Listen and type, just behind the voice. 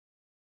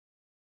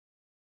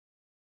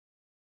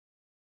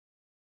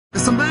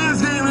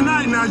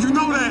Now you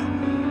know that.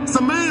 It's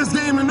a man's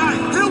game tonight.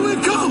 Here we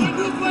come.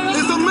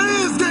 It's a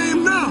man's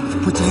game now.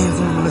 Put your hands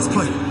on them and let's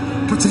play.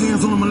 Put your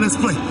hands on them and let's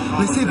play.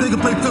 Let's see if they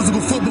can play physical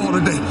football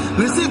today.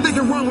 Let's see if they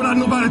can run without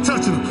nobody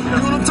touching them. You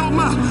know what I'm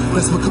talking about?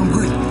 Let's become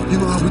great. You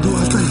know how we do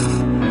our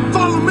thing.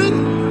 Follow me.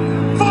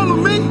 Follow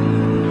me.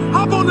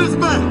 Hop on this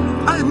back.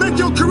 Hey, make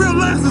your career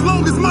last as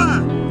long as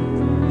mine.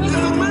 It's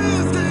a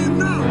man's game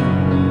now.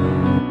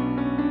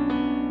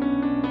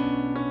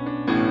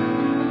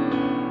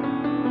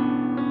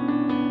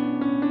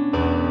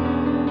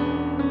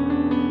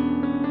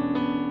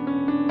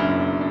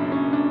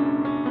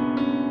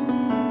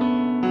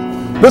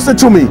 Listen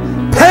to me.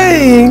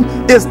 Pain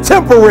is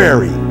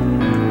temporary.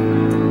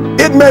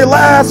 It may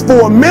last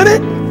for a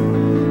minute,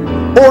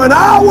 or an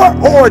hour,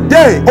 or a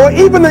day, or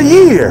even a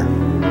year.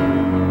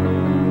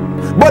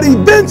 But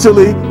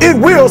eventually, it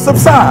will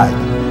subside,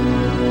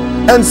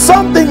 and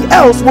something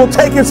else will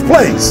take its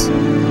place.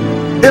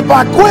 If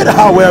I quit,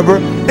 however,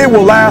 it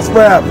will last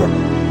forever.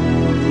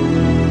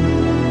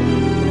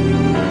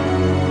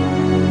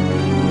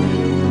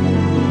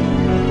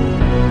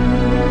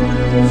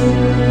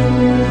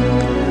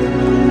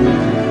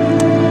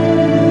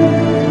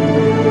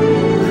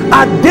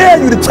 I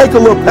dare you to take a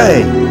little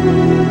pain.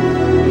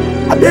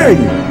 I dare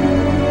you.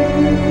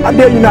 I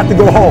dare you not to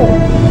go home.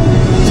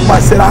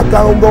 Somebody said, I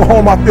don't go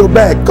home, I feel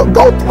bad.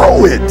 Go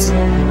through it.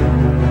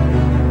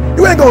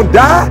 You ain't gonna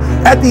die.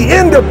 At the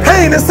end of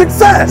pain is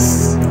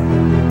success.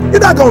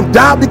 You're not gonna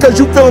die because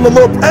you're feeling a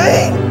little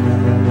pain.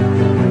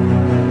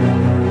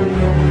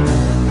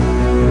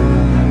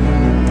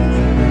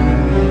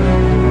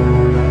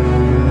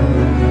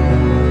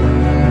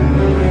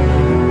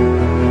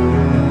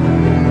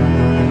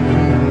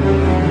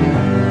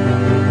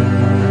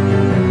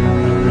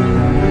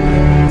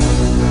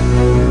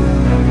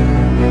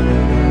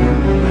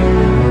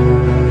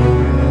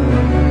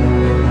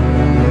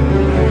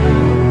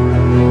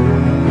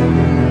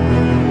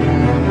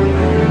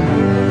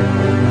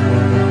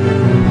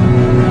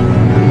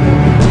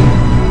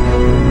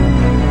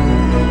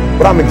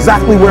 But I'm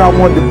exactly where I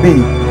wanted to be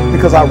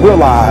because I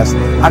realized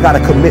I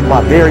gotta commit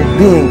my very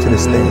being to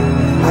this thing.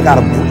 I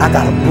gotta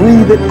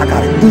breathe it, I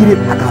gotta eat it,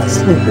 I gotta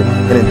sleep it.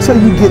 And until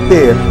you get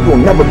there, you'll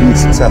never be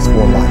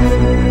successful in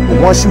life.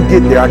 But once you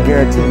get there, I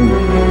guarantee you,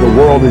 the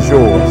world is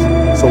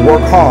yours. So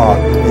work hard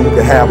and you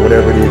can have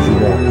whatever it is you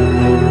want.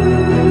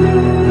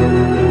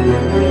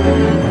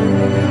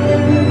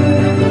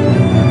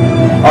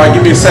 All right,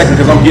 give me a second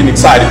because I'm getting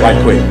excited right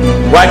quick.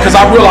 Right? Because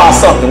I realized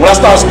something. When I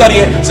started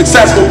studying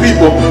successful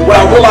people, what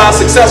I realized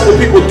successful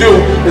people do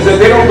is that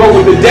they don't go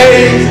with the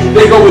days,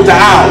 they go with the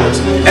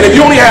hours. And if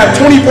you only have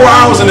 24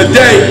 hours in a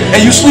day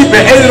and you sleep in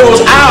 8 of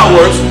those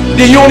hours,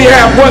 then you only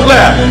have what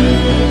left?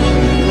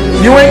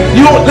 You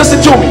don't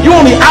listen to me. You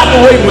only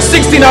operate with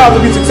 16 hours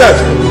to be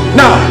successful.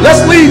 Now,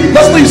 let's leave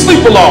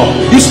sleep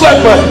alone. You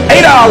slept for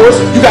 8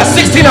 hours, you got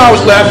 16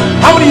 hours left.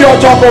 How many of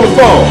y'all talk on the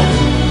phone?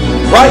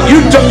 Right?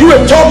 You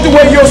have talked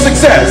away your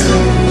success.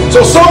 So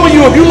some of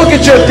you, if you look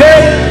at your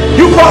day,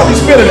 you probably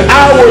spend an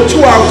hour or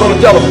 2 hours on the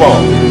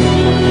telephone.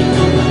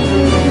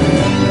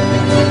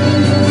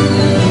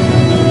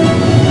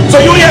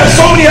 So you only have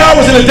so many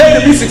hours in a day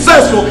to be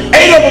successful.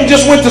 8 of them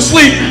just went to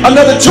sleep.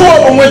 Another 2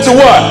 of them went to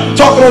what?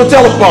 Talking on the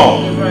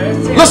telephone.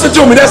 Listen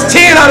to me, that's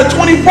 10 out of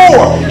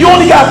 24. You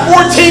only got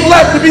 14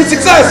 left to be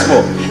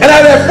successful. And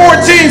out of that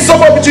 14,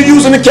 some of it you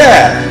use in the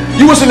cab.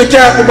 You was in the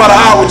cab for about an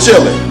hour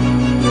chilling.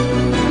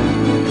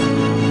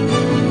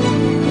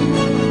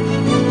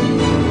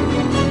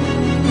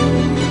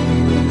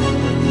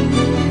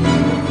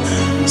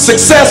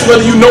 Success,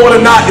 whether you know it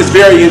or not, is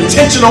very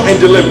intentional and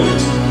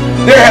deliberate.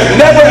 There has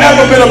never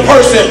ever been a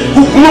person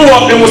who blew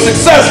up and was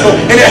successful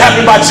and it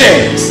happened by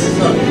chance.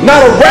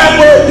 Not a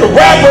rapper. The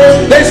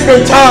rappers, they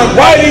spend time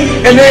writing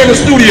and they're in the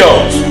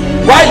studios.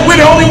 Right? We're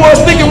the only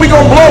ones thinking we're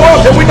going to blow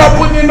up and we're not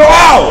putting in no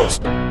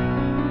hours.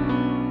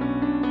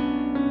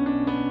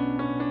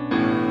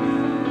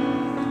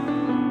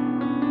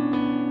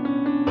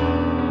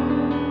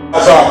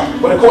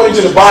 But according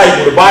to the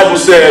Bible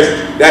says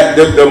that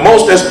the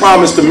most that's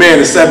promised to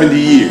man is 70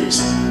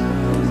 years.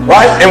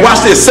 Right? And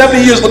watch this,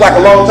 70 years look like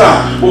a long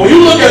time. But when you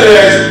look at it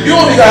as, you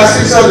only got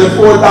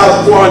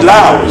 604,400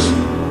 hours.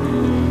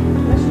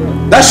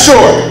 That's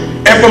short.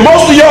 And for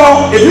most of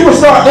y'all, if you would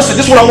start, listen,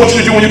 this is what I want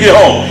you to do when you get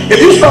home.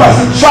 If you start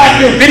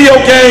subtracting video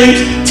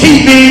games,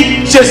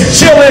 TV, just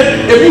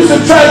chilling, if you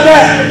subtract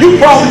that, you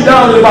probably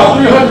down to about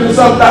 300 and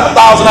something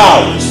thousand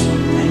hours.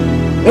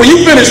 When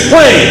you finish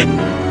playing.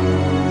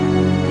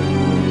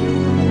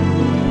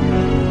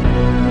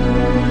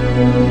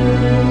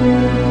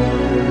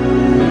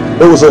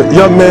 There was a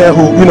young man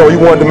who, he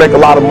wanted to make a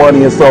lot of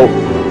money, and so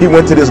he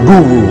went to this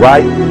guru,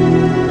 right?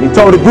 He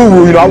told the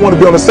guru, I want to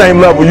be on the same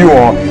level you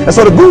are. And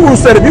so the guru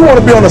said, if you want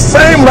to be on the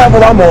same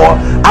level I'm on,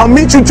 I'll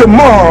meet you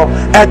tomorrow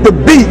at the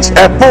beach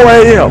at 4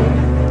 a.m.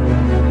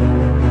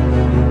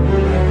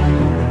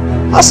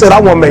 I said,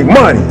 I want to make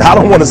money. I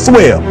don't want to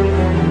swim.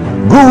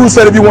 Guru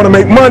said, if you want to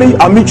make money,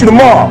 I'll meet you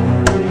tomorrow,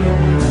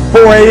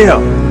 4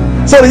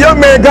 a.m. So the young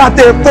man got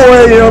there at 4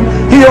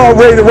 a.m. He all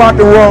ready to rock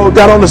and roll,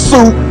 got on the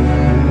suit,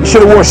 He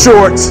should have wore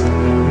shorts.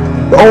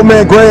 The old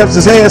man grabs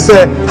his hand and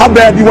said, how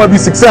bad do you want to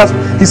be successful?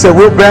 He said,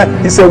 real bad.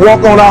 He said,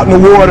 walk on out in the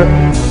water.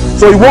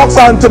 So he walks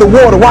out into the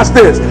water. Watch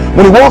this.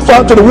 When he walks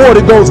out into the water,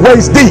 it goes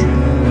waist deep.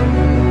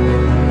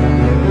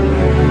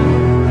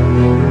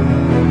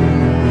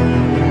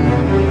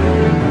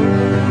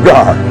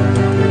 God,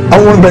 I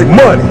want to make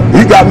money.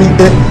 He got me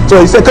in.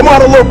 So he said, come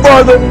out a little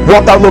further.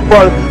 Walked out a little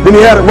further. Then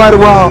he had it right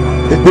around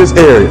this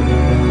area,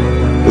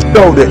 the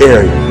shoulder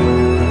area.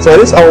 So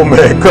this old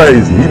man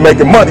crazy. He's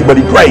making money, but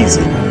he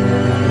crazy.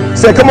 He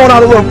said, come on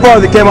out a little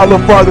further. He came out a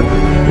little further.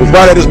 It was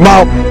right at his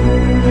mouth.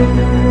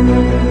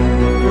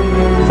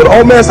 So the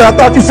old man said, I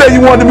thought you said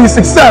you wanted to be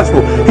successful.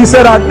 He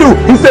said, I do.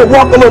 He said,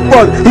 walk a little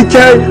further. He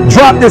came,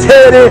 dropped his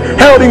head in,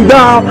 held him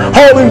down,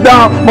 hold him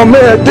down. My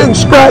man didn't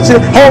scratch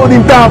it, hold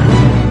him down.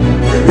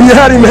 He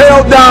had him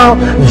held down.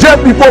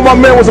 Just before my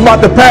man was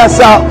about to pass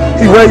out,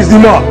 he raised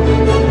him up.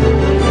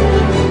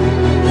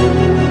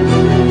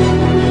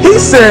 He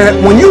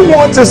said, when you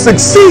want to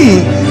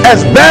succeed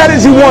as bad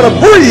as you want to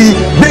breathe,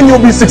 then you'll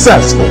be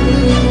successful.